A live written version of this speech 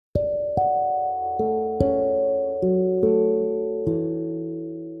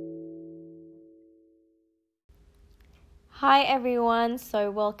Hi everyone, so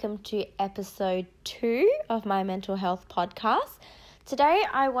welcome to episode 2 of my mental health podcast. Today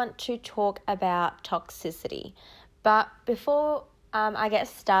I want to talk about toxicity, but before I get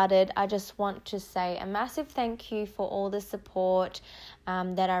started, I just want to say a massive thank you for all the support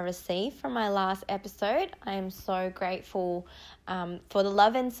that I received from my last episode. I am so grateful for the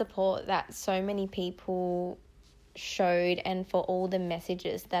love and support that so many people showed and for all the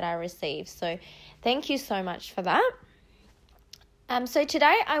messages that I received. So thank you so much for that. So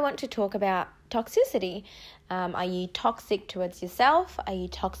today I want to talk about toxicity. Are you toxic towards yourself? Are you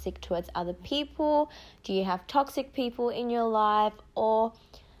toxic towards other people? Do you have toxic people in your life? Or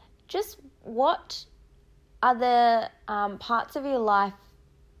just what other parts of your life,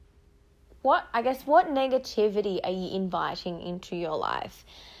 what negativity are you inviting into your life?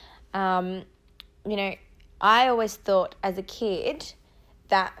 I always thought as a kid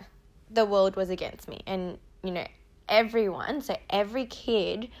that the world was against me, and every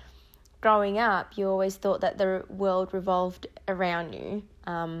kid growing up, you always thought that the world revolved around you,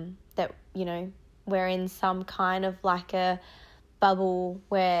 that we're in some kind of like a bubble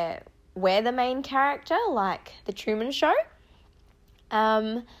where we're the main character, like the Truman Show.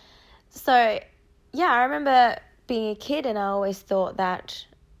 I remember being a kid and I always thought that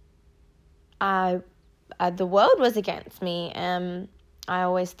the world was against me. I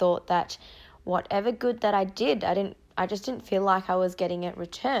always thought that whatever good that I did, I just didn't feel like I was getting it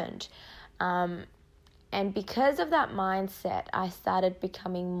returned. And because of that mindset, I started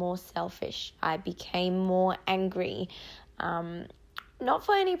becoming more selfish. I became more angry, not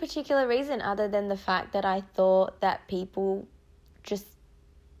for any particular reason other than the fact that I thought that people just,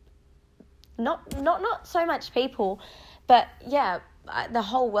 not so much people, but the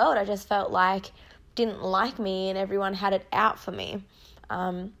whole world, I just felt like didn't like me and everyone had it out for me.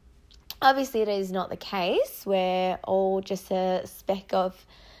 Obviously, it is not the case. We're all just a speck of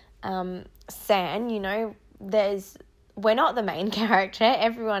sand, we're not the main character.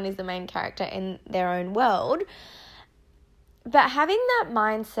 Everyone is the main character in their own world. But having that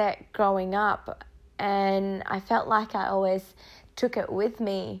mindset growing up, and I felt like I always took it with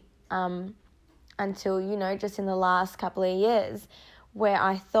me until, just in the last couple of years, where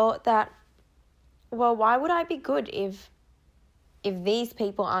I thought that, well, why would I be good if these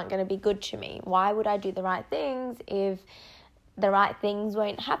people aren't going to be good to me? Why would I do the right things if the right things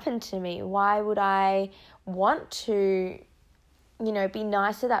won't happen to me? Why would I want to, be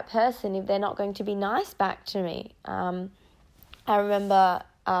nice to that person if they're not going to be nice back to me? I remember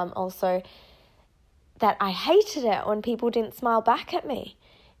also that I hated it when people didn't smile back at me.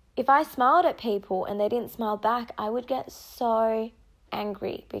 If I smiled at people and they didn't smile back, I would get so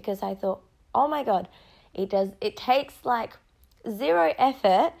angry because I thought, oh my God, it takes like zero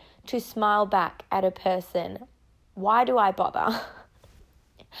effort to smile back at a person. Why do I bother?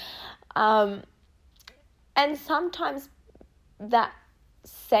 And sometimes that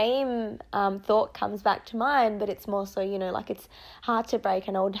same thought comes back to mind, but it's more so, it's hard to break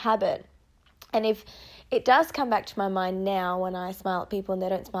an old habit. And if it does come back to my mind now when I smile at people and they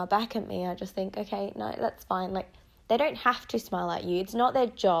don't smile back at me, I just think, okay, no, that's fine. Like, they don't have to smile at you. It's not their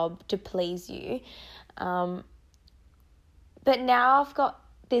job to please you. But now I've got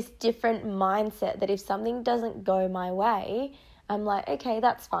this different mindset that if something doesn't go my way, I'm like, okay,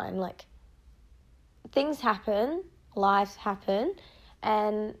 that's fine. Like, things happen, lives happen,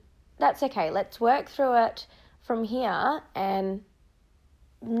 and that's okay. Let's work through it from here and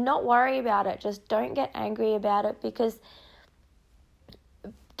not worry about it. Just don't get angry about it, because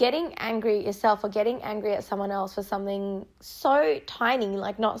getting angry at yourself or getting angry at someone else for something so tiny,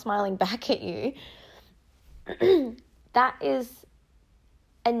 like not smiling back at you, that is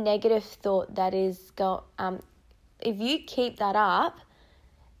a negative thought that is if you keep that up,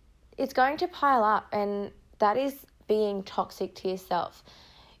 it's going to pile up, and that is being toxic to yourself.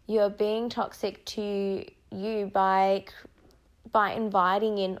 You're being toxic to you by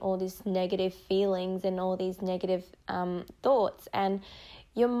inviting in all these negative feelings and all these negative thoughts, and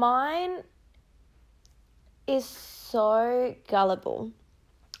your mind is so gullible.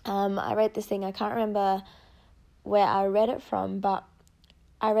 I read this thing, I can't remember where I read it from, but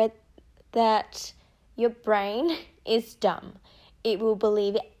I read that your brain is dumb. It will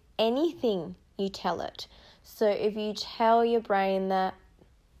believe anything you tell it. So if you tell your brain that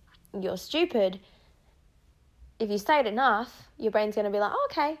you're stupid, if you say it enough, your brain's going to be like, oh,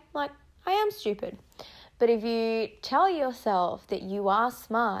 okay, like, I am stupid. But if you tell yourself that you are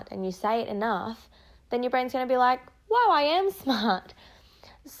smart and you say it enough, then your brain's going to be like, wow, I am smart.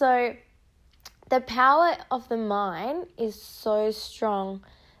 So the power of the mind is so strong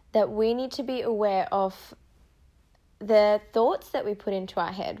that we need to be aware of the thoughts that we put into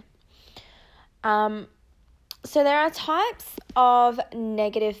our head. So there are types of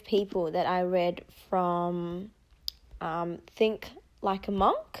negative people that I read from Think Like a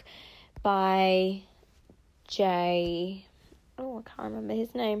Monk by I can't remember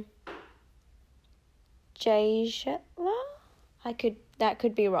his name. Jay Shetler? That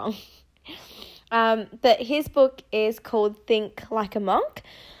could be wrong. But his book is called Think Like a Monk.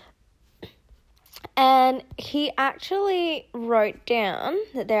 And he actually wrote down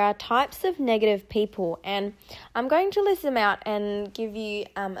that there are types of negative people, and I'm going to list them out and give you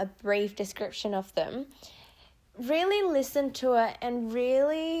a brief description of them. Really listen to it and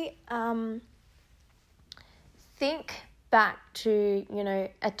really think back to,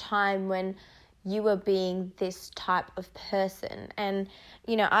 a time when you were being this type of person. And,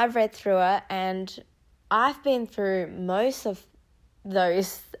 I've read through it and I've been through most of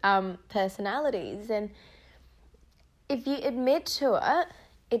those personalities. And if you admit to it,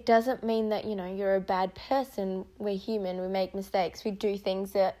 it doesn't mean that, you're a bad person. We're human. We make mistakes. We do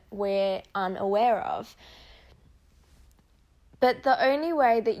things that we're unaware of. But the only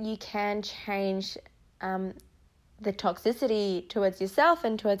way that you can change the toxicity towards yourself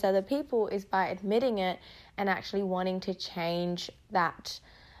and towards other people is by admitting it and actually wanting to change that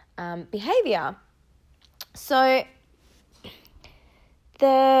behavior. So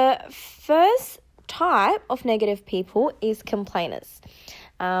the first type of negative people is complainers.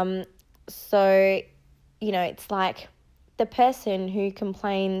 So, it's like the person who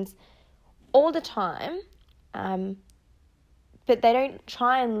complains all the time, but they don't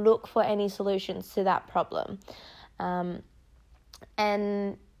try and look for any solutions to that problem.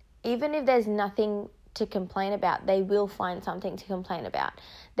 And even if there's nothing to complain about, they will find something to complain about.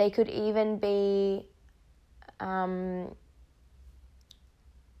 They could even be,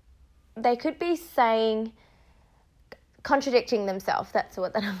 contradicting themselves. That's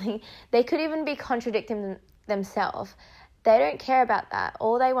what that I'm thinking. They could even be contradicting themselves. They don't care about that.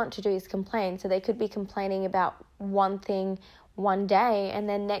 All they want to do is complain. So they could be complaining about one thing one day, and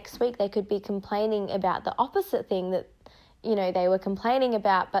then next week they could be complaining about the opposite thing that, they were complaining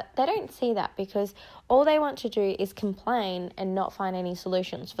about, but they don't see that because all they want to do is complain and not find any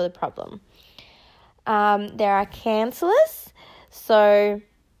solutions for the problem. There are cancellers. So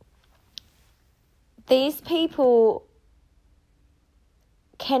these people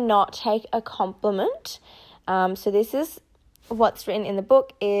cannot take a compliment. So this is what's written in the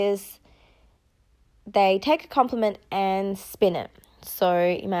book is they take a compliment and spin it. So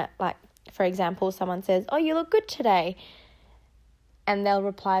you might, for example, someone says, "Oh, you look good today." And they'll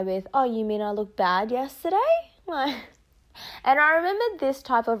reply with, "Oh, you mean I looked bad yesterday?" And I remember this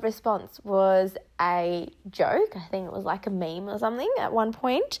type of response was a joke. I think it was like a meme or something at one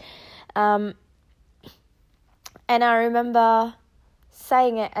point. And I remember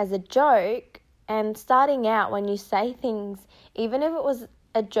saying it as a joke, and starting out when you say things, even if it was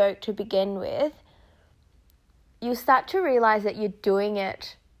a joke to begin with, you start to realize that you're doing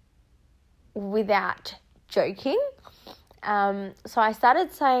it without joking. So I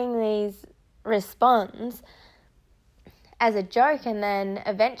started saying these responses as a joke, and then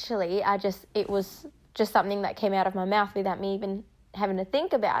eventually it was just something that came out of my mouth without me even having to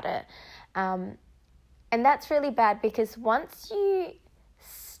think about it. And that's really bad because once you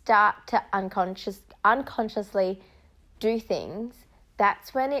start to unconsciously do things,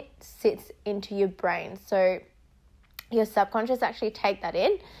 that's when it sits into your brain. So your subconscious actually take that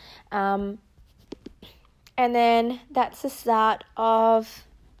in. And then that's the start of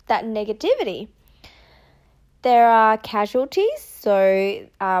that negativity. There are casualties. So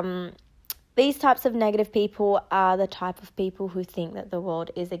these types of negative people are the type of people who think that the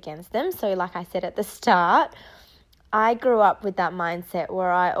world is against them. So like I said at the start, I grew up with that mindset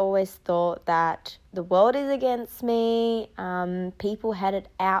where I always thought that the world is against me. People had it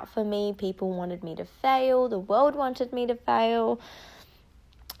out for me. People wanted me to fail. The world wanted me to fail.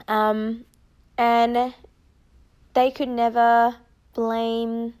 And they could never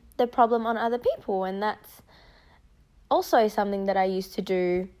blame the problem on other people. And that's also something that I used to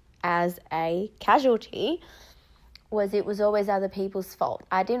do as a casualty, was it was always other people's fault.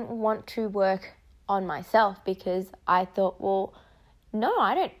 I didn't want to work on myself because I thought, well, no,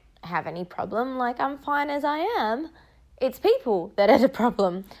 I don't have any problem. I'm fine as I am. It's people that are the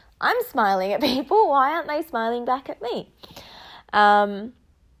problem. I'm smiling at people. Why aren't they smiling back at me?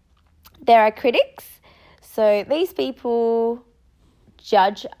 There are critics. So these people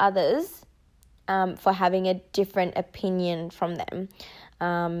judge others for having a different opinion from them.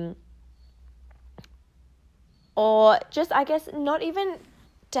 Or just, I guess, not even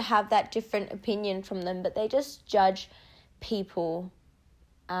to have that different opinion from them, but they just judge people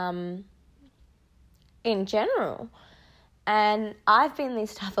in general. And I've been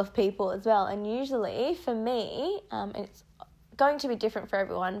this type of people as well. And usually for me, it's going to be different for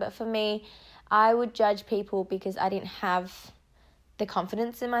everyone, but for me, I would judge people because I didn't have the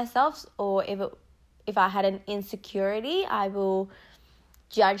confidence in myself, or if I had an insecurity, I will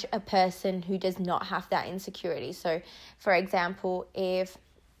judge a person who does not have that insecurity. So, for example, if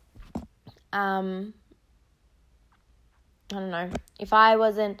I don't know, if I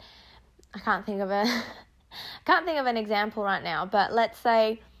wasn't, I can't think of an example right now, but let's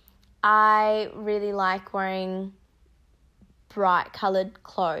say I really like wearing bright coloured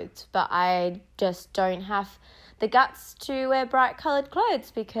clothes, but I just don't have the guts to wear bright coloured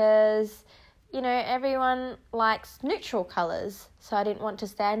clothes because, everyone likes neutral colours. So I didn't want to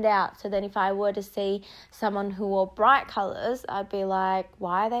stand out. So then if I were to see someone who wore bright colours, I'd be like,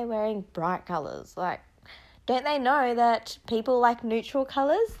 why are they wearing bright colours? Like, don't they know that people like neutral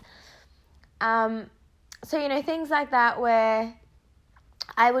colours? So, things like that where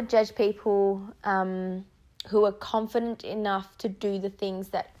I would judge people who are confident enough to do the things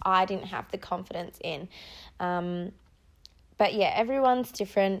that I didn't have the confidence in. But yeah, everyone's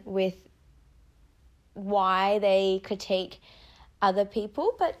different with why they critique other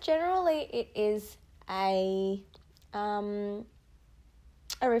people, but generally it is a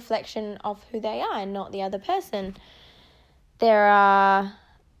reflection of who they are and not the other person. There are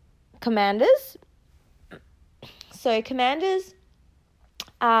commanders. So commanders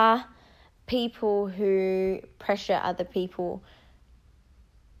are people who pressure other people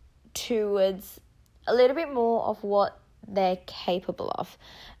towards a little bit more of what they're capable of.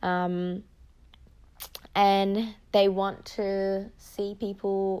 And they want to see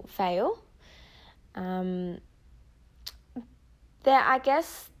people fail. Have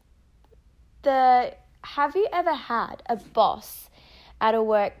you ever had a boss at a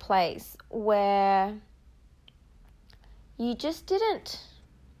workplace where you just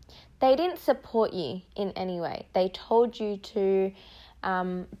they didn't support you in any way? They told you to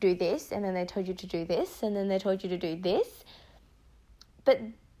do this, and then they told you to do this, and then they told you to do this. But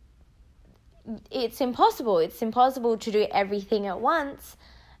it's impossible. It's impossible to do everything at once.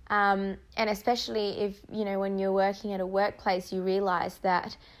 And especially if, when you're working at a workplace, you realise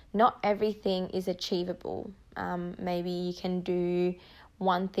that not everything is achievable. Maybe you can do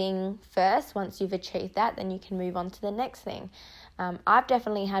one thing first. Once you've achieved that, then you can move on to the next thing. I've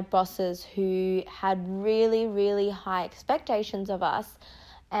definitely had bosses who had really, really high expectations of us,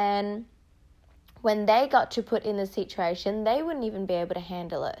 and when they got to put in the situation, they wouldn't even be able to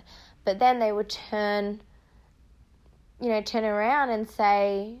handle it. But then they would turn around and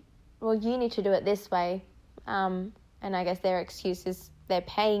say, well, you need to do it this way. And I guess their excuse is they're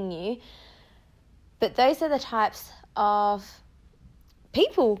paying you. But those are the types of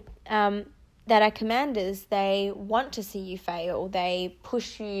people that are commanders. They want to see you fail. They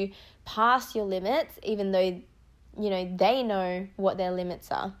push you past your limits, even though, they know what their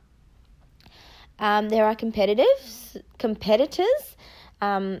limits are. There are competitors.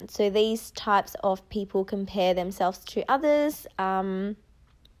 So these types of people compare themselves to others, and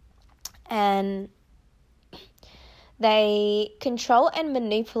they control and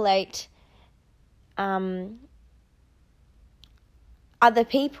manipulate other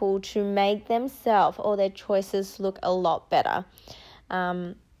people to make themselves or their choices look a lot better.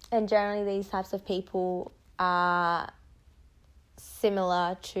 And generally these types of people are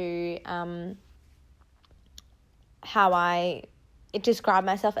similar to how I describe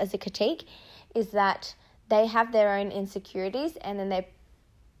myself as a critique, is that they have their own insecurities and then they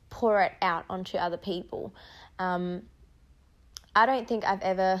pour it out onto other people. I don't think I've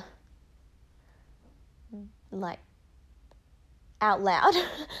ever, out loud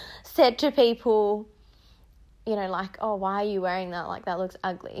said to people, oh, why are you wearing that? Like, that looks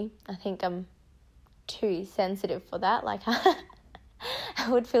ugly. I think I'm too sensitive for that. Like, I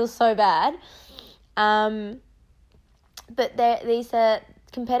would feel so bad. But these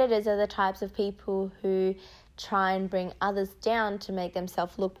competitors are the types of people who try and bring others down to make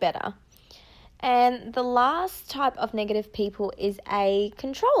themselves look better. And the last type of negative people is a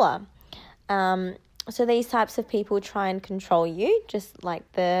controller. So these types of people try and control you, just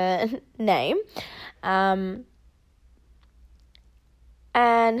like the name. And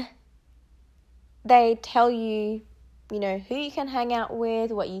they tell you, who you can hang out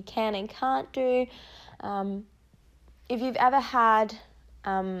with, what you can and can't do. If you've ever had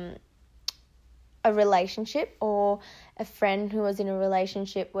a relationship or a friend who was in a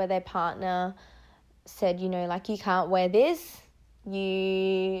relationship where their partner said, you can't wear this,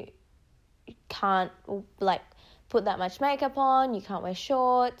 you can't like put that much makeup on, you can't wear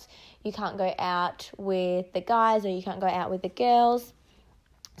shorts, you can't go out with the guys, or you can't go out with the girls.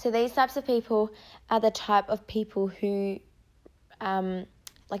 So these types of people are the type of people who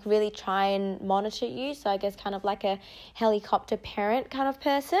like really try and monitor you. So I guess kind of like a helicopter parent kind of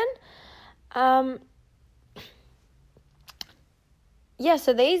person. So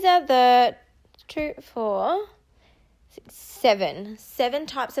these are the 7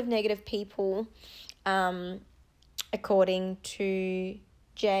 types of negative people, according to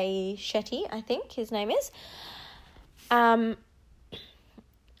Jay Shetty, I think his name is. And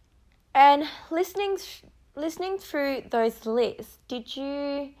listening through those lists, did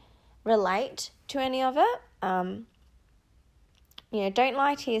you relate to any of it? Don't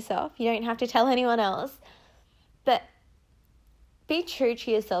lie to yourself. You don't have to tell anyone else. But be true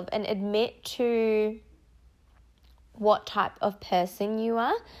to yourself and admit to what type of person you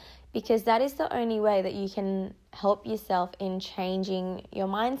are, because that is the only way that you can help yourself in changing your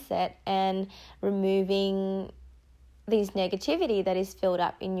mindset and removing these negativity that is filled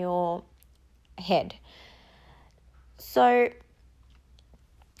up in your head. So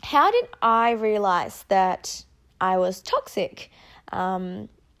how did I realize that I was toxic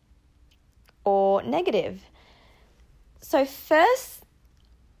or negative? So first,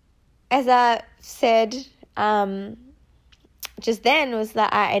 as I said just then, was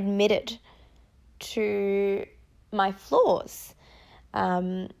that I admitted to my flaws.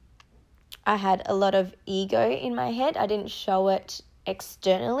 I had a lot of ego in my head. I didn't show it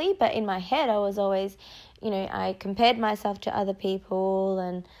externally, but in my head I was always, I compared myself to other people,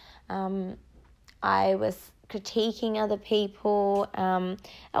 and I was critiquing other people.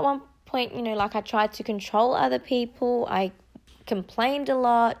 At one point, I tried to control other people. I complained a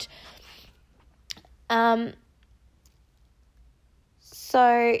lot. So,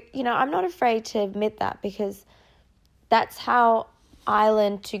 I'm not afraid to admit that, because that's how I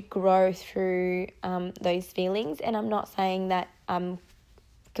learned to grow through those feelings. And I'm not saying that I'm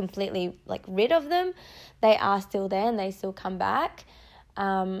completely rid of them. They are still there and they still come back.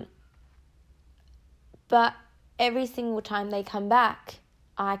 But every single time they come back,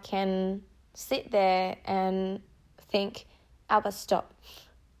 I can sit there and think, Alba, stop.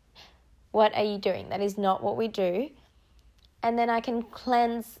 What are you doing? That is not what we do. And then I can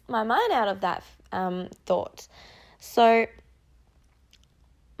cleanse my mind out of that thought. So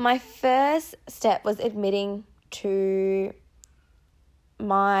my first step was admitting to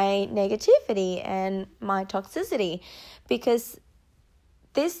my negativity and my toxicity, because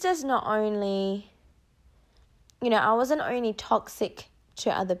this does not only, I wasn't only toxic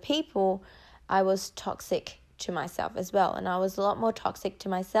to other people, I was toxic to myself as well. And I was a lot more toxic to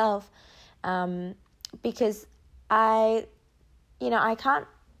myself because I can't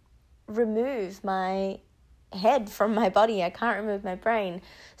remove my head from my body. I can't remove my brain.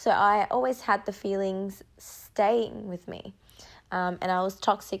 So I always had the feelings staying with me. And I was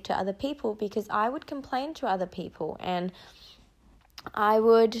toxic to other people because I would complain to other people, and I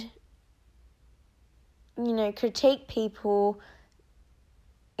would, critique people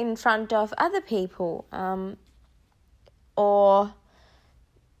in front of other people. I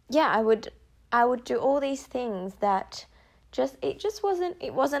would do all these things that it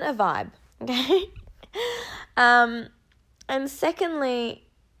wasn't a vibe. Okay. And secondly,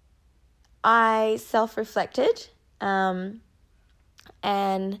 I self-reflected,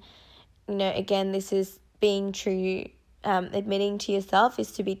 and, again, this is being true, admitting to yourself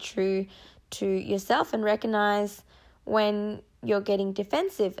is to be true to yourself and recognize when you're getting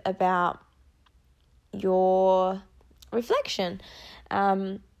defensive about your reflection.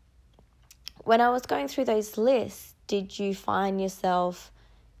 When I was going through those lists, did you find yourself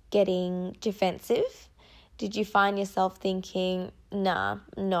getting defensive? Did you find yourself thinking, no,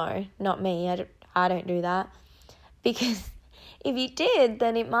 not me, I don't do that? Because if you did,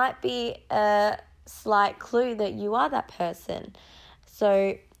 then it might be a slight clue that you are that person.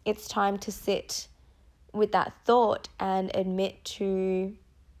 So it's time to sit with that thought and admit to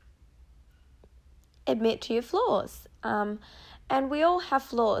your flaws. And we all have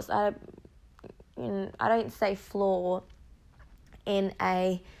flaws. I don't say flaw in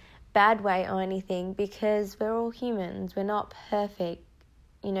a bad way or anything, because we're all humans. We're not perfect.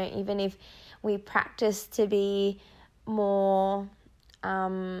 Even if we practice to be more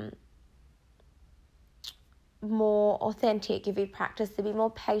authentic, if we practice to be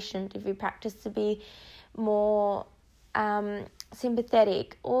more patient, if we practice to be more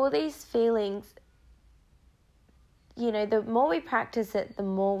sympathetic, all these feelings, the more we practice it, the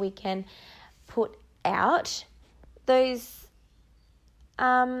more we can put out those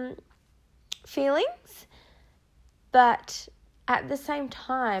feelings, but at the same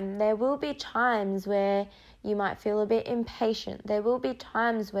time, there will be times where you might feel a bit impatient. There will be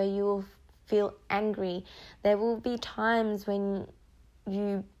times where you will feel angry. There will be times when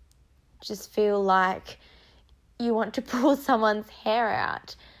you just feel like you want to pull someone's hair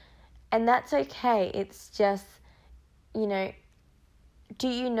out. And that's okay. It's just, do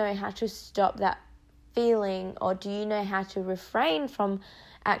you know how to stop that feeling, or do you know how to refrain from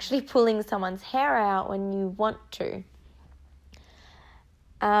actually pulling someone's hair out when you want to?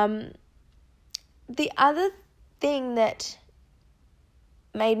 The other thing that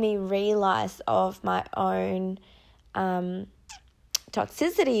made me realize of my own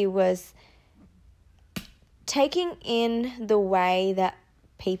toxicity was taking in the way that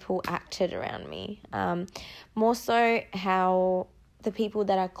people acted around me. More so how the people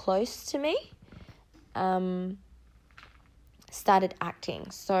that are close to me started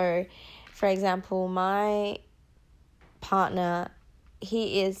acting. So, for example, my partner,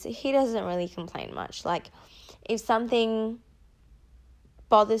 he doesn't really complain much. Like, if something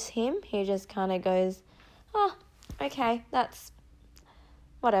bothers him, he just kind of goes, oh, okay, that's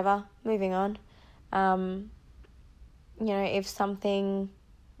whatever, moving on. If something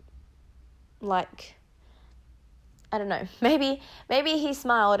like, I don't know, maybe he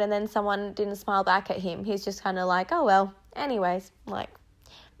smiled and then someone didn't smile back at him, he's just kind of like, oh well, anyways, like,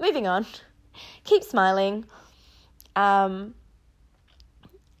 moving on, keep smiling. But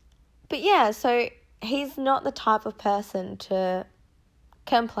yeah, so he's not the type of person to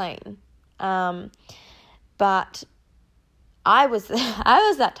complain. But I was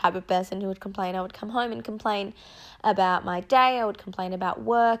that type of person who would complain. I would come home and complain about my day. I would complain about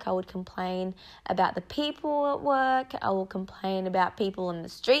work. I would complain about the people at work. I will complain about people in the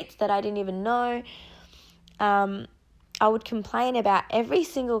streets that I didn't even know. I would complain about every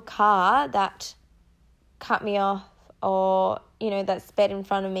single car that cut me off, or that sped in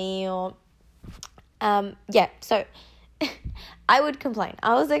front of me, or so I would complain.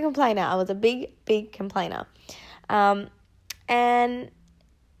 I was a complainer. I was a big complainer. And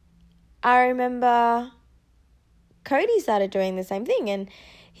I remember Cody started doing the same thing, and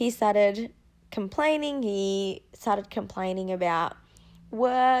he started complaining. He started complaining about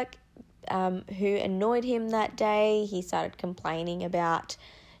work, who annoyed him that day. He started complaining about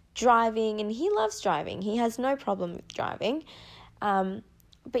driving, and he loves driving. He has no problem with driving.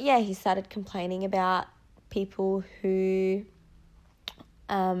 But yeah, he started complaining about people who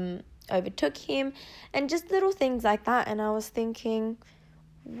overtook him, and just little things like that. And I was thinking,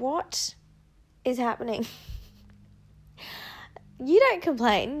 what is happening? You don't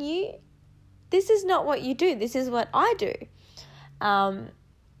complain. This is not what you do. This is what I do. And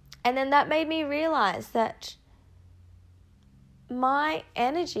then that made me realize that my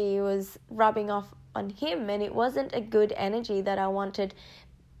energy was rubbing off on him, and it wasn't a good energy that I wanted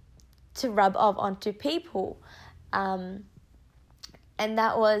to rub off onto people. And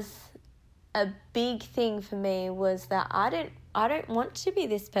that was a big thing for me, was that I don't want to be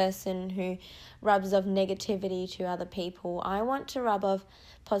this person who rubs off negativity to other people. I want to rub off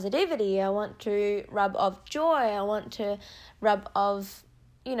positivity. I want to rub off joy. I want to rub off,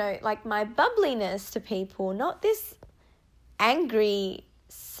 like my bubbliness to people, not this angry,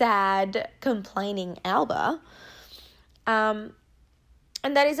 sad, complaining Alba. And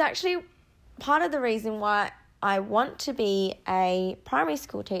that is actually part of the reason why I want to be a primary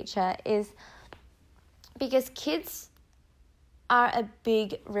school teacher, is because kids are a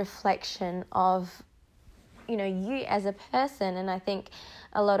big reflection of, you as a person. And I think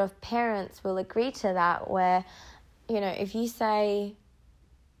a lot of parents will agree to that, where, if you say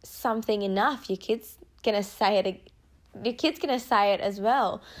something enough, your kid's going to say it as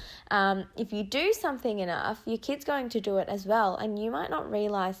well. If you do something enough, your kid's going to do it as well. And you might not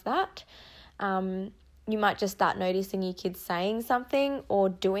realize that. You might just start noticing your kids saying something or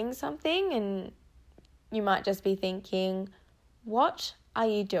doing something, and you might just be thinking, what are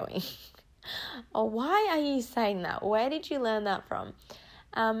you doing? Or why are you saying that? Where did you learn that from?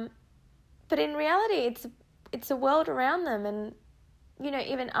 But in reality, it's a world around them. And,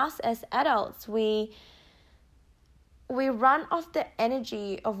 even us as adults, we run off the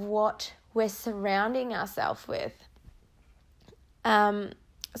energy of what we're surrounding ourselves with.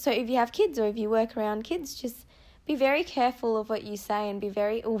 So if you have kids, or if you work around kids, just be very careful of what you say, and be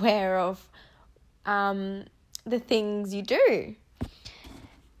very aware of the things you do.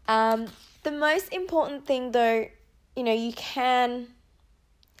 The most important thing, though, you can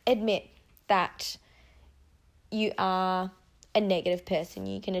admit that you are a negative person.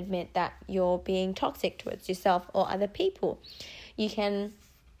 You can admit that you're being toxic towards yourself or other people. You can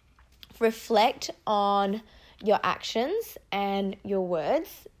reflect on your actions and your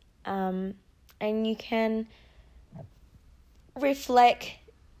words, and you can reflect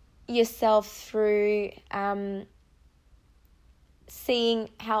yourself through seeing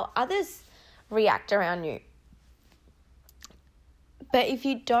how others react around you. But if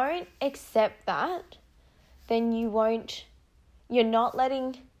you don't accept that, then you're not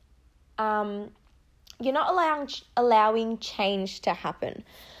allowing change to happen.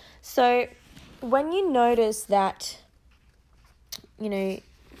 So when you notice that, your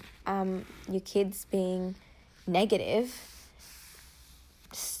kids being negative,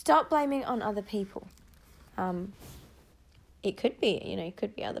 stop blaming on other people. It could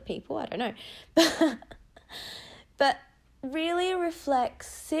be other people, I don't know. But really reflect,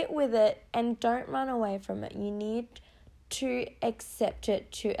 sit with it, and don't run away from it. You need to accept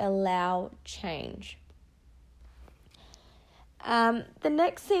it to allow change. The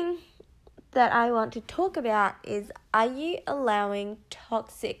next thing that I want to talk about is, are you allowing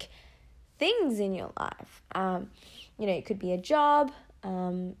toxic things in your life? It could be a job,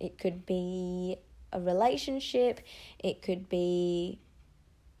 it could be a relationship, it could be,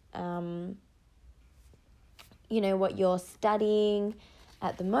 what you're studying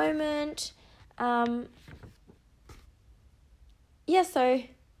at the moment. So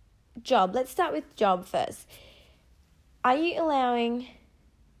job. Let's start with job first. Are you allowing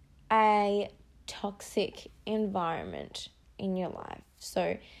a toxic environment in your life?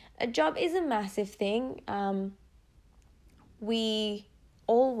 So a job is a massive thing. We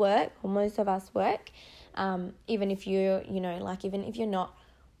all work, or most of us work, even if you're, even if you're not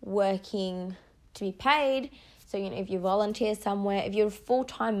working to be paid. So, if you volunteer somewhere, if you're a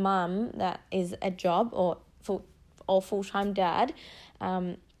full-time mum, that is a job, or full-time dad.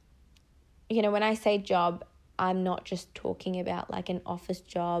 When I say job, I'm not just talking about like an office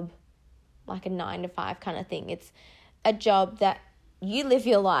job, like a 9-to-5 kind of thing. It's a job that you live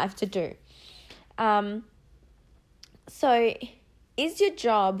your life to do. So is your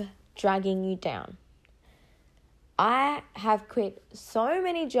job dragging you down? I have quit so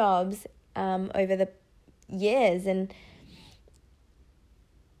many jobs over the years, and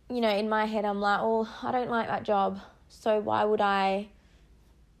in my head I'm like, I don't like that job, so why would I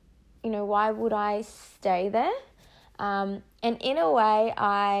stay there? And in a way,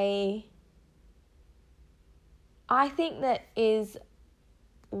 I think that is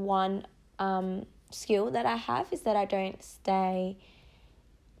one skill that I have, is that I don't stay,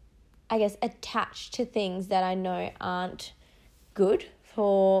 I guess, attached to things that I know aren't good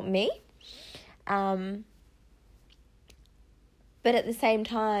for me. But at the same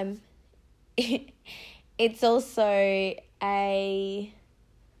time, it's also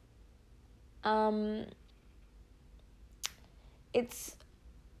it's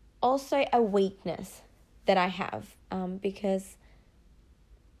also a weakness that I have, because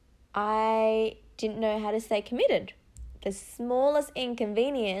I didn't know how to stay committed. The smallest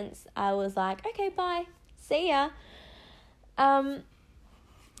inconvenience, I was like, okay, bye, see ya.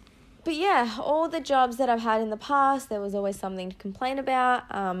 But yeah, all the jobs that I've had in the past, there was always something to complain about.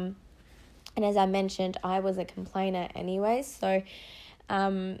 And as I mentioned, I was a complainer anyway. So,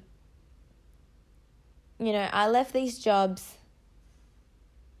 I left these jobs,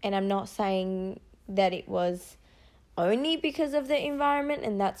 and I'm not saying that it was only because of the environment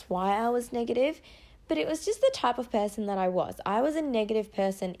and that's why I was negative, but it was just the type of person that I was. I was a negative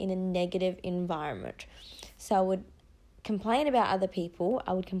person in a negative environment. So I would complain about other people.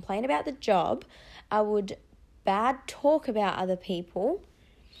 I would complain about the job. I would bad talk about other people.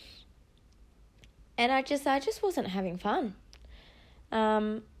 And I just wasn't having fun.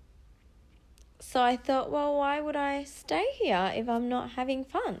 So I thought, well, why would I stay here if I'm not having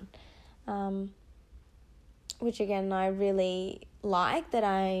fun? Which again, I really like that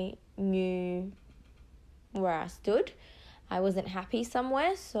I knew where I stood. I wasn't happy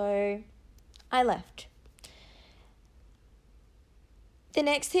somewhere, so I left. The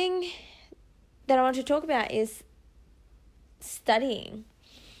next thing that I want to talk about is studying.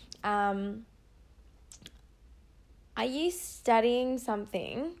 Are you studying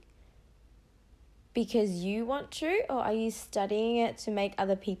something because you want to, or are you studying it to make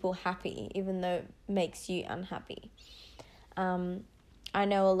other people happy, even though it makes you unhappy? I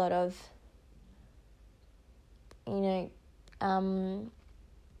know a lot of,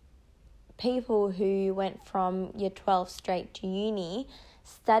 people who went from year 12 straight to uni,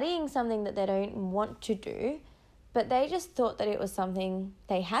 studying something that they don't want to do, but they just thought that it was something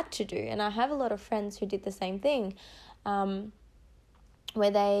they had to do. And I have a lot of friends who did the same thing.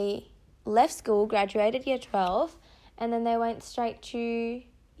 where they left school, graduated year 12, and then they went straight to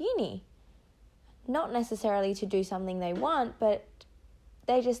uni. Not necessarily to do something they want, but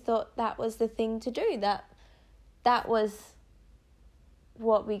they just thought that was the thing to do. That was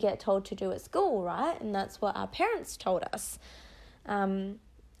what we get told to do at school, right? And that's what our parents told us.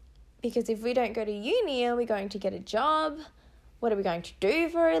 Because if we don't go to uni, are we going to get a job? What are we going to do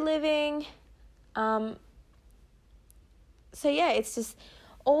for a living? So yeah, it's just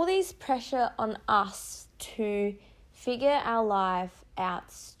all these pressure on us to figure our life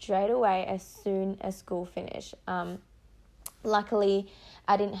out straight away as soon as school finished. Luckily,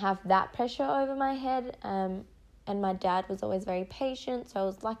 I didn't have that pressure over my head, and my dad was always very patient, so I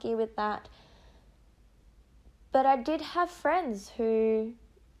was lucky with that. But I did have friends who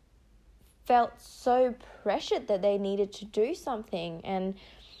felt so pressured that they needed to do something, and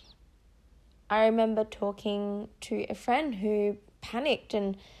I remember talking to a friend who panicked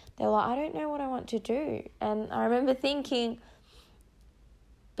and they were like, I don't know what I want to do. And I remember thinking,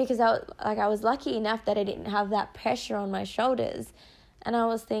 because I was lucky enough that I didn't have that pressure on my shoulders, and I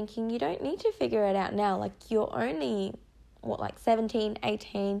was thinking, you don't need to figure it out now. Like, you're only 17,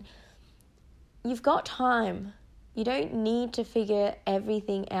 18. You've got time. You don't need to figure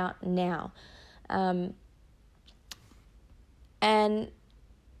everything out now. And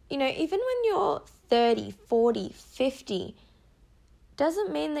even when you're 30, 40, 50,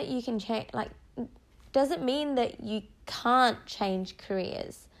 doesn't mean that you can change, doesn't mean that you can't change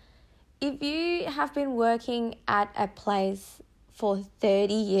careers. If you have been working at a place for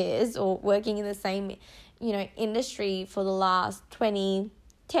 30 years or working in the same, industry for the last 10,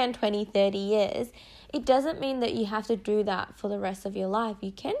 20, 30 years, it doesn't mean that you have to do that for the rest of your life.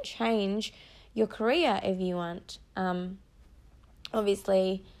 You can change your career if you want.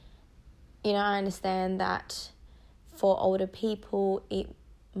 Obviously, I understand that for older people, it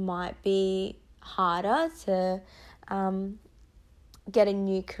might be harder to get a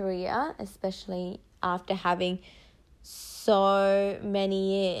new career, especially after having so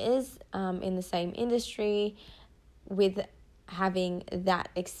many years in the same industry with having that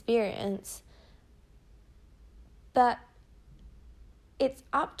experience. But it's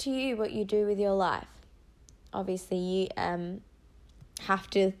up to you what you do with your life. Obviously, you have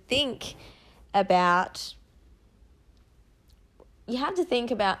to think about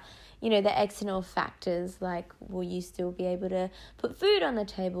the external factors, like, will you still be able to put food on the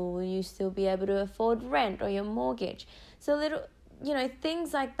table? Will you still be able to afford rent or your mortgage? So little,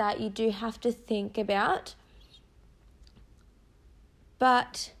 things like that you do have to think about.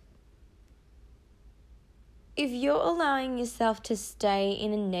 But if you're allowing yourself to stay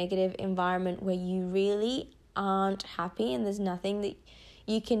in a negative environment where you really aren't happy and there's nothing that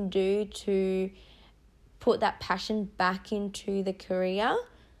you can do to put that passion back into the career,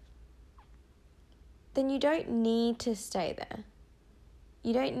 then you don't need to stay there.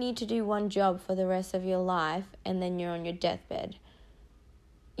 You don't need to do one job for the rest of your life and then you're on your deathbed.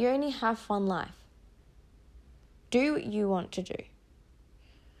 You only have one life. Do what you want to do.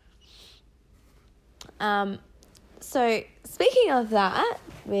 So speaking of that,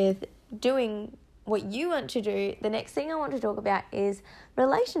 with doing what you want to do, the next thing I want to talk about is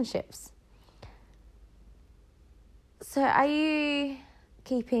relationships. So are you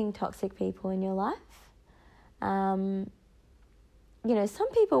keeping toxic people in your life? Some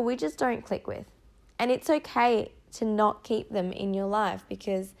people we just don't click with. And it's okay to not keep them in your life,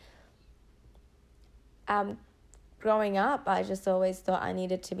 because growing up, I just always thought I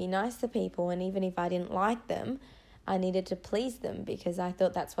needed to be nice to people. And even if I didn't like them, I needed to please them, because I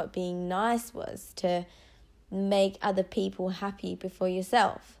thought that's what being nice was, to make other people happy before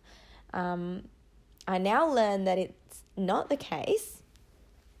yourself. I now learn that it's not the case.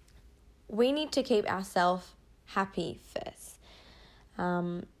 We need to keep ourselves happy first.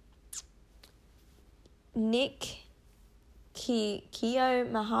 Nick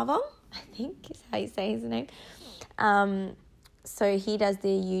Mahava, I think is how you say his name. So he does the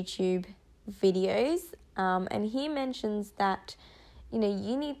YouTube videos, and he mentions that, you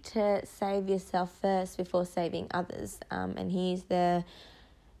need to save yourself first before saving others. And he's the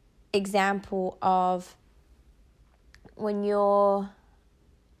example of when you're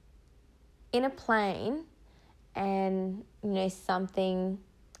in a plane and, something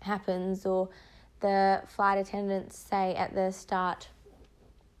happens, or the flight attendants say at the start,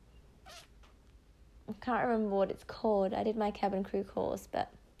 I can't remember what it's called. I did my cabin crew course,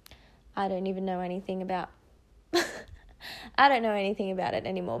 but I don't even know anything about I don't know anything about it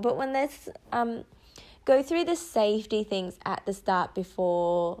anymore. But when there's go through the safety things at the start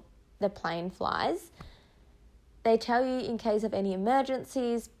before the plane flies, they tell you in case of any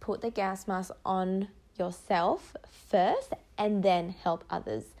emergencies, put the gas mask on yourself first and then help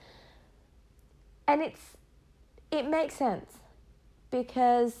others. And it makes sense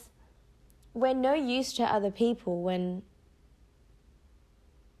because we're no use to other people when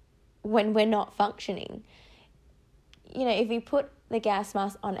we're not functioning. You know, if we put the gas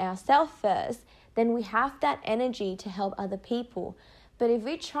mask on ourselves first, then we have that energy to help other people. But if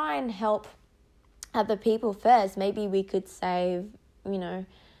we try and help other people first, maybe we could save,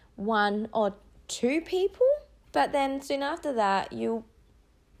 1 or 2 people. But then soon after that, you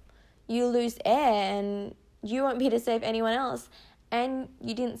lose air and you won't be able to save anyone else, and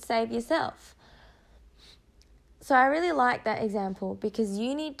you didn't save yourself. So I really like that example because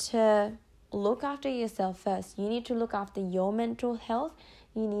you need to look after yourself first. You need to look after your mental health.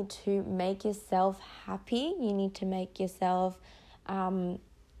 You need to make yourself happy. You need to make yourself, you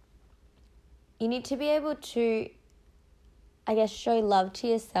need to be able to, show love to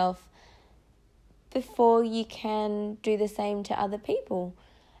yourself before you can do the same to other people.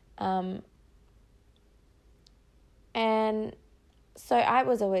 And so I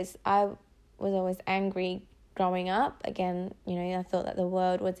was always angry growing up. Again, I thought that the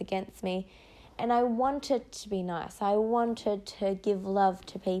world was against me, and I wanted to be nice. I wanted to give love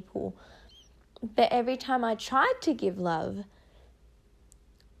to people. But every time I tried to give love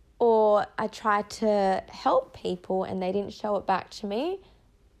or I tried to help people and they didn't show it back to me,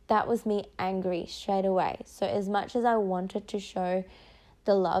 that was me angry straight away. So as much as I wanted to show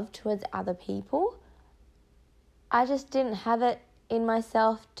the love towards other people, I just didn't have it in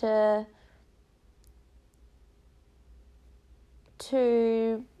myself to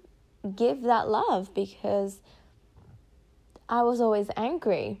give that love because I was always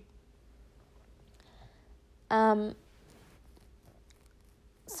angry.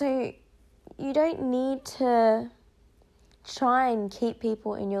 So you don't need to try and keep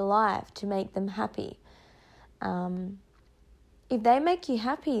people in your life to make them happy. If they make you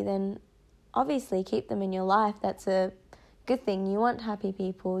happy, then obviously keep them in your life. That's a good thing. You want happy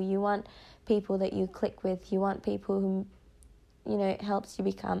people. You want people that you click with. You want people who, it helps you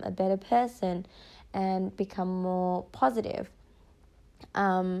become a better person and become more positive.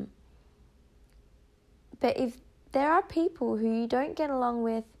 But if there are people who you don't get along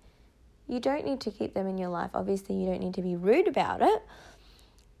with, you don't need to keep them in your life. Obviously, you don't need to be rude about it.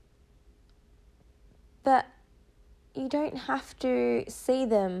 But you don't have to see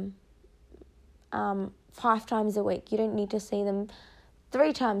them 5 times a week. You don't need to see them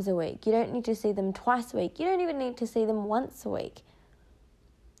 3 times a week. You don't need to see them twice a week. You don't even need to see them once a week.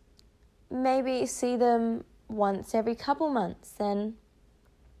 Maybe see them once every couple months. And,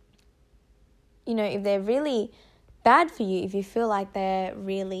 if they're really bad for you, if you feel like they're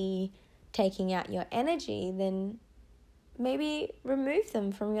really taking out your energy, then maybe remove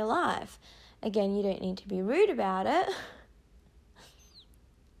them from your life. Again, you don't need to be rude about it.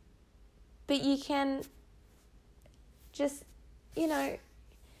 But you can just, you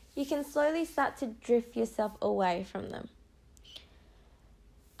can slowly start to drift yourself away from them.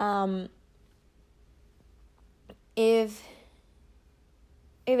 If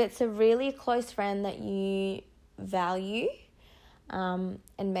it's a really close friend that you value, and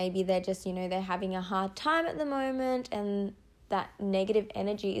maybe they're just, they're having a hard time at the moment and that negative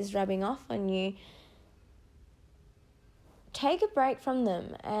energy is rubbing off on you, take a break from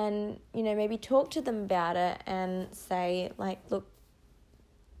them and, maybe talk to them about it and say, look,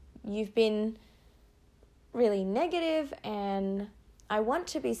 you've been really negative and I want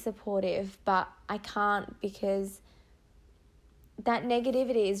to be supportive, but I can't because that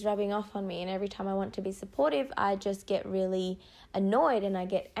negativity is rubbing off on me. And every time I want to be supportive, I just get really annoyed and I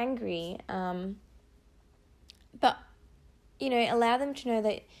get angry. But, allow them to know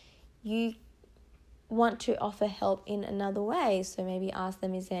that you want to offer help in another way. So maybe ask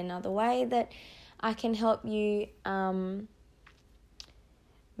them, is there another way that I can help you?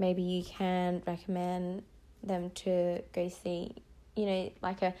 Maybe you can recommend them to go see,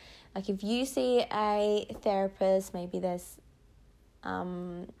 if you see a therapist, maybe there's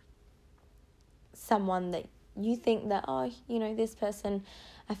someone that you think that, this person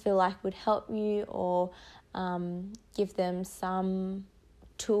I feel like would help you, or give them some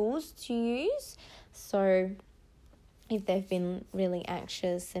tools to use. So if they've been really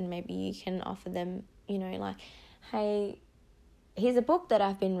anxious, and maybe you can offer them, hey, here's a book that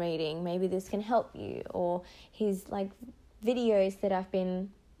I've been reading, maybe this can help you, or here's videos that I've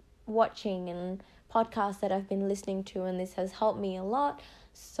been watching and podcasts that I've been listening to, and this has helped me a lot,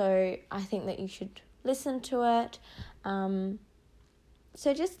 so I think that you should listen to it.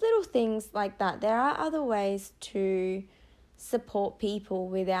 So just little things like that. There are other ways to support people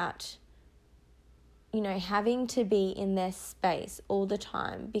without, having to be in their space all the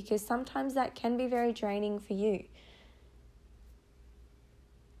time, because sometimes that can be very draining for you.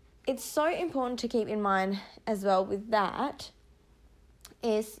 It's so important to keep in mind as well with that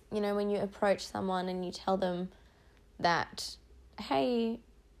is, when you approach someone and you tell them that, hey,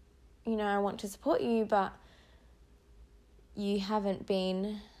 I want to support you, but you haven't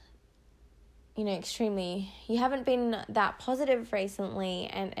been, you haven't been that positive recently,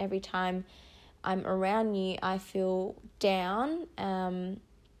 and every time I'm around you, I feel down, and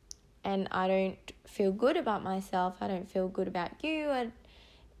I don't feel good about myself. I don't feel good about you, and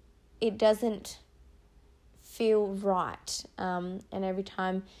it doesn't feel right. And every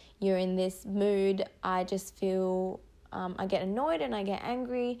time you're in this mood, I just feel, I get annoyed and I get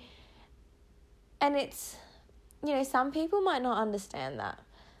angry. And it's, some people might not understand that.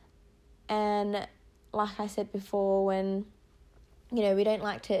 And like I said before, when, we don't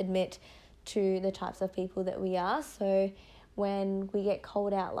like to admit to the types of people that we are. So when we get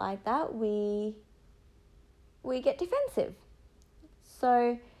called out like that, we get defensive.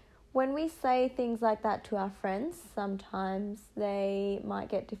 So when we say things like that to our friends, sometimes they might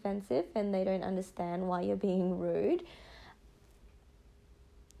get defensive and they don't understand why you're being rude.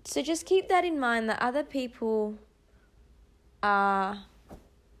 So just keep that in mind, that other people are,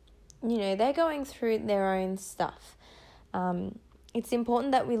 they're going through their own stuff. It's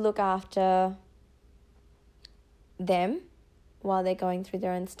important that we look after them while they're going through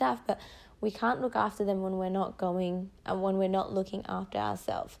their own stuff, but we can't look after them when we're not looking after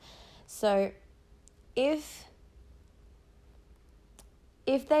ourselves. So if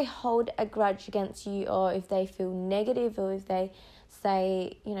they hold a grudge against you, or if they feel negative, or if they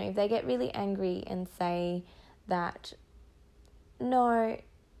say, if they get really angry and say that, no,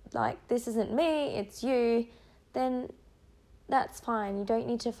 like, this isn't me, it's you, then that's fine. You don't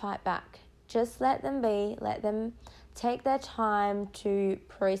need to fight back. Just let them be. Let them take their time to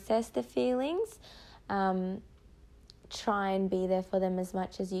process the feelings. Try and be there for them as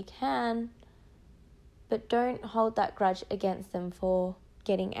much as you can. But don't hold that grudge against them for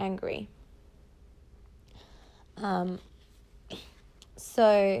getting angry.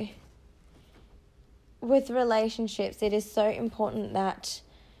 So with relationships, it is so important that,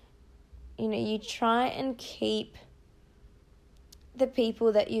 you try and keep the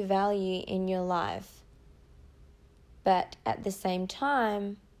people that you value in your life. But at the same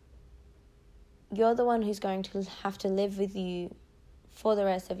time, you're the one who's going to have to live with you for the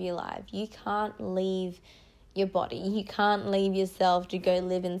rest of your life. You can't leave your body. You can't leave yourself to go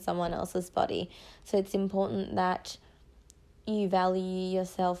live in someone else's body. So it's important that you value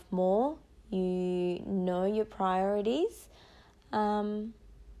yourself more. You know your priorities.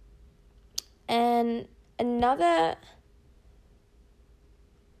 And another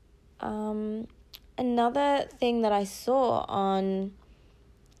thing that I saw on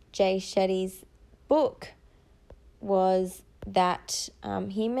Jay Shetty's book was that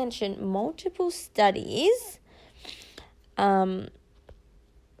he mentioned multiple studies.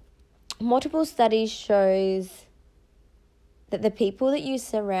 Multiple studies shows that the people that you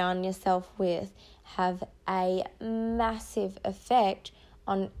surround yourself with have a massive effect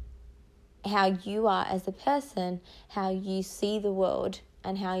on how you are as a person, how you see the world,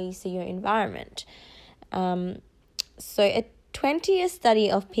 and how you see your environment. So a 20-year study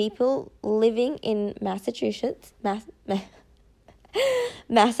of people living in Massachusetts.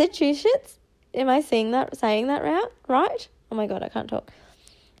 Massachusetts? Am I saying that right? Oh my God, I can't talk.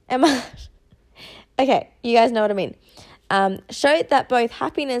 Okay, you guys know what I mean. Showed that both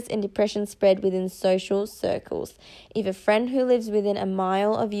happiness and depression spread within social circles. If a friend who lives within a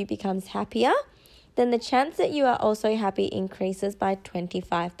mile of you becomes happier, then the chance that you are also happy increases by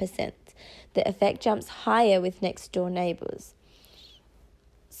 25%. The effect jumps higher with next door neighbours.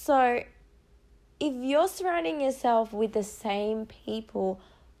 So if you're surrounding yourself with the same people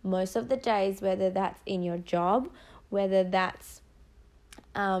most of the days, whether that's in your job, whether that's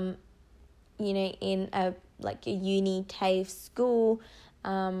in a uni TAFE school,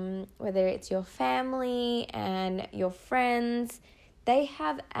 whether it's your family and your friends, they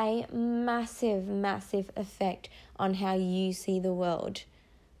have a massive, massive effect on how you see the world.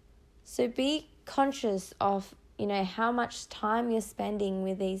 So be conscious of, how much time you're spending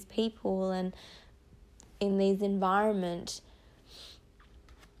with these people and in these environments.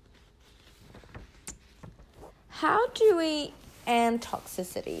 How do we end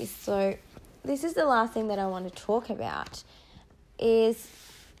toxicity? So this is the last thing that I want to talk about is,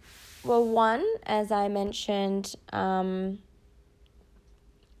 well, one, as I mentioned,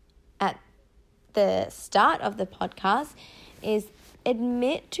 the start of the podcast, is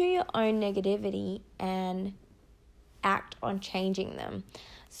admit to your own negativity and act on changing them.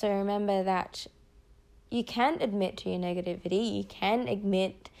 So remember that you can admit to your negativity, you can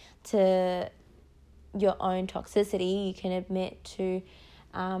admit to your own toxicity, you can admit to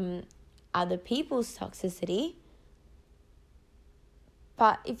other people's toxicity.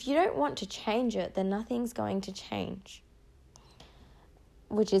 But if you don't want to change it, then nothing's going to change.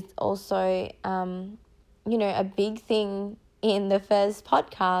 Which is also, a big thing in the first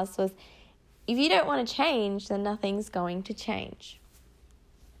podcast was, if you don't want to change, then nothing's going to change.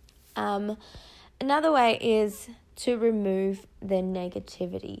 Another way is to remove the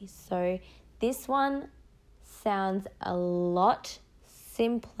negativity. So this one sounds a lot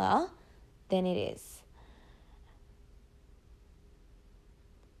simpler than it is.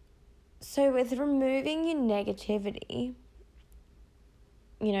 So with removing your negativity,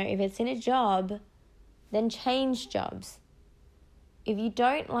 if it's in a job, then change jobs. If you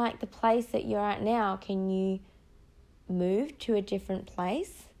don't like the place that you're at now, can you move to a different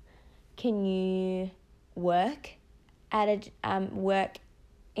place? Can you work work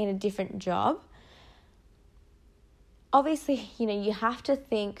in a different job? Obviously, you have to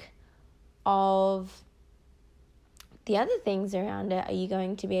think of the other things around it. Are you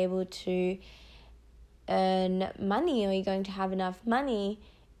going to be able to earn money? Are you going to have enough money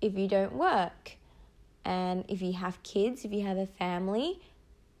if you don't work? And if you have kids, if you have a family,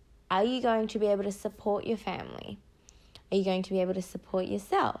 are you going to be able to support your family? Are you going to be able to support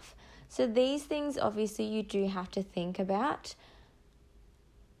yourself? So these things, obviously, you do have to think about.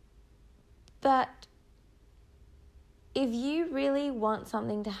 But if you really want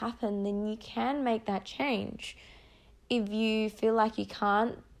something to happen, then you can make that change. If you feel like you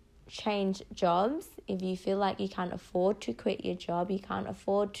can't change jobs, if you feel like you can't afford to quit your job, you can't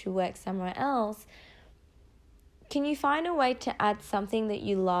afford to work somewhere else, can you find a way to add something that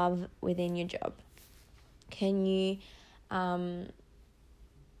you love within your job? Can you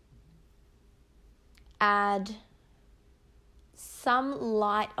add some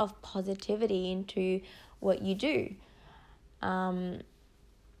light of positivity into what you do?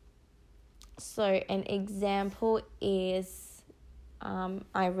 So an example is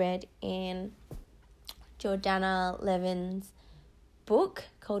I read in Jordana Levin's book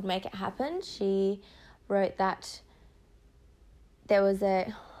called Make It Happen. She wrote that there was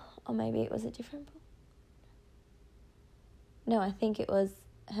maybe it was a different book. No, I think it was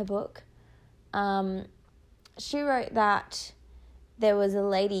her book. She wrote that there was a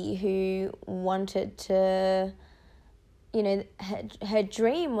lady who wanted to, her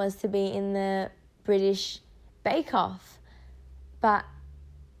dream was to be in the British Bake Off, but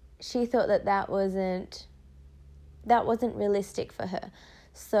she thought that wasn't realistic for her.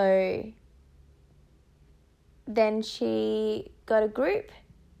 So then she got a group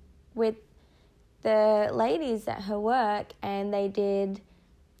with the ladies at her work, and they did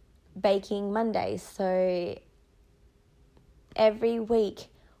baking Mondays. So every week,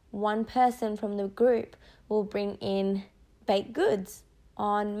 one person from the group will bring in baked goods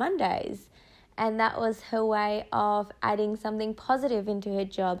on Mondays. And that was her way of adding something positive into her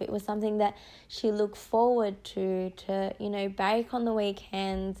job. It was something that she looked forward to bake on the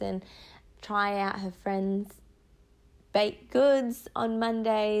weekends and try out her friends' baked goods on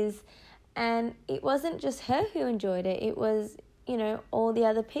Mondays. And it wasn't just her who enjoyed it. It was, all the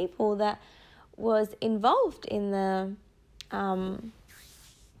other people that was involved in the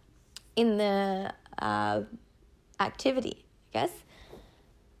activity, I guess.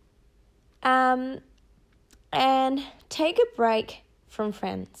 And take a break from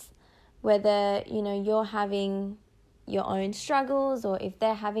friends, whether, you're having your own struggles, or if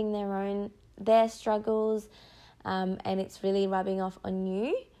they're having their struggles, and it's really rubbing off on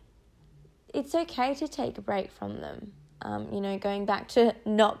you. It's okay to take a break from them. Going back to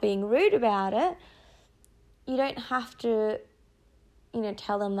not being rude about it, you don't have to,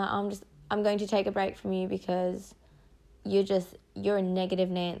 tell them that I'm going to take a break from you because you're a negative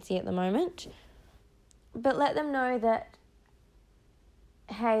Nancy at the moment. But let them know that,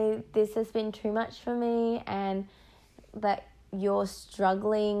 hey, this has been too much for me, and that you're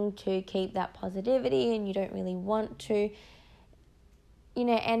struggling to keep that positivity and you don't really want to,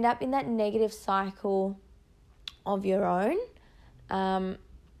 end up in that negative cycle of your own. And,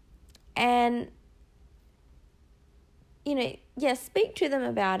 speak to them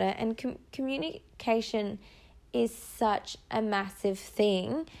about it. And communication is such a massive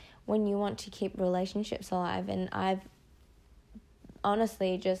thing when you want to keep relationships alive. And I've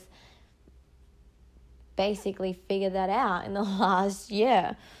honestly just basically figured that out in the last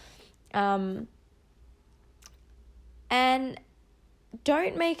year. And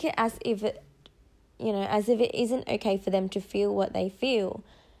don't make it as if it isn't okay for them to feel what they feel,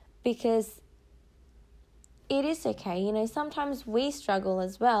 because it is okay. Sometimes we struggle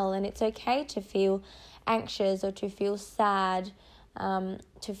as well, and it's okay to feel anxious or to feel sad,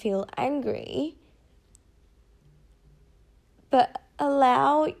 to feel angry. But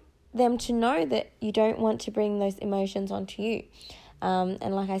allow them to know that you don't want to bring those emotions onto you.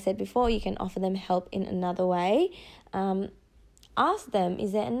 And like I said before, you can offer them help in another way. Ask them,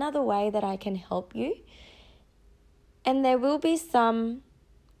 is there another way that I can help you? And there will be some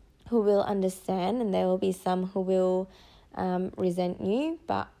who will understand, and there will be some who will resent you.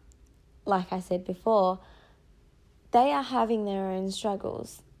 But like I said before, they are having their own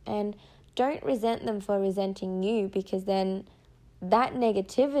struggles. And don't resent them for resenting you, because then that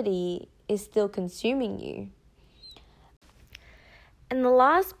negativity is still consuming you. And the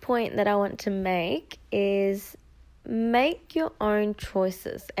last point that I want to make is make your own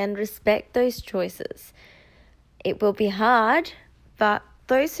choices and respect those choices. It will be hard, but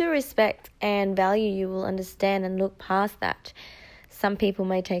those who respect and value you will understand and look past that. Some people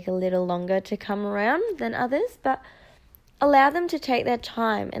may take a little longer to come around than others, but allow them to take their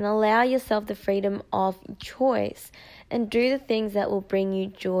time and allow yourself the freedom of choice and do the things that will bring you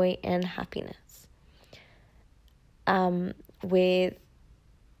joy and happiness. With,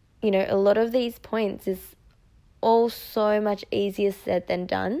 a lot of these points is all so much easier said than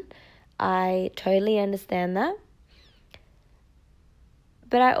done. I totally understand that.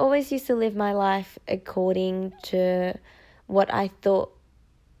 But I always used to live my life according to what I thought,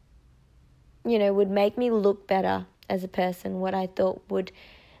 would make me look better as a person, what I thought would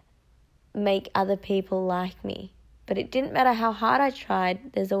make other people like me. But it didn't matter how hard I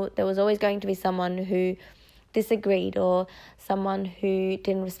tried, there was always going to be someone who disagreed or someone who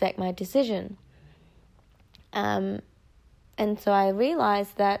didn't respect my decision. And so I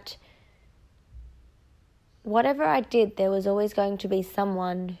realized that whatever I did, there was always going to be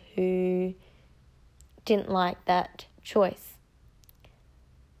someone who didn't like that choice.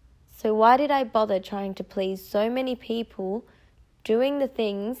 So why did I bother trying to please so many people, doing the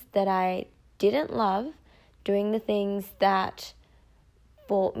things that I didn't love, doing the things that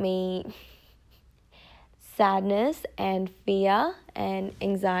brought me sadness and fear and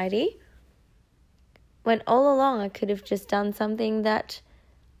anxiety, when all along I could have just done something that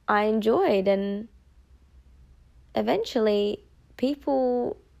I enjoyed? And eventually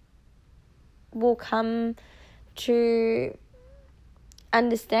people will come to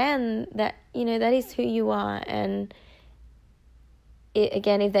understand that, that is who you are. And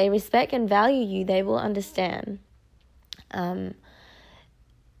again, if they respect and value you, they will understand.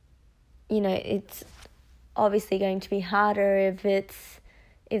 It's obviously going to be harder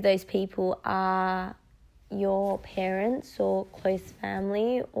if those people are your parents or close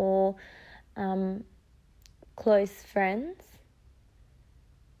family or close friends.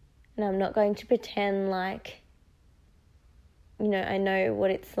 And I'm not going to pretend like, I know what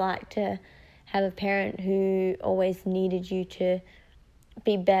it's like to have a parent who always needed you to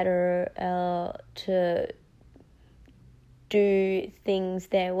be better, to do things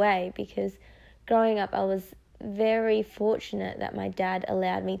their way, because growing up I was very fortunate that my dad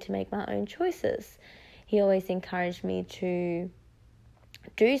allowed me to make my own choices. He always encouraged me to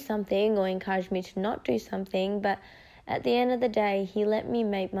do something or encouraged me to not do something, but at the end of the day, he let me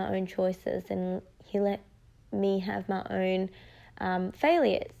make my own choices and he let me have my own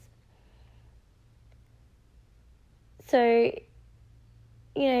failures. So,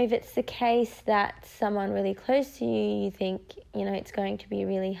 if it's the case that someone really close to you, you think, it's going to be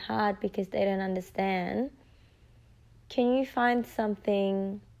really hard because they don't understand, can you find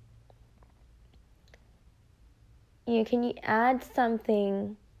something, can you add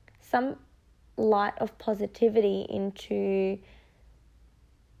something, some light of positivity into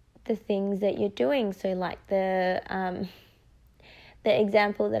the things that you're doing? So like the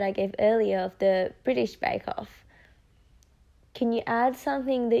example that I gave earlier of the British Bake Off. Can you add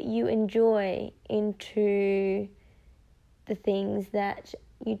something that you enjoy into the things that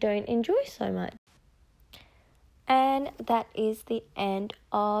you don't enjoy so much? And that is the end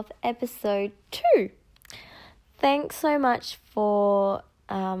of episode 2. Thanks so much for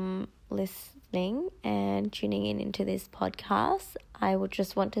listening and tuning into this podcast. I would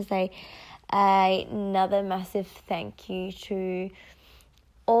just want to say another massive thank you to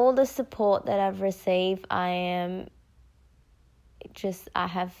all the support that I've received. I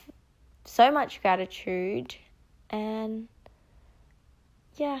have so much gratitude, and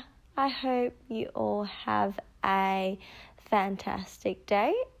I hope you all have a fantastic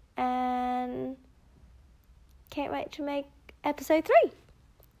day, and can't wait to make episode 3.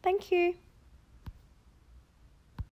 Thank you.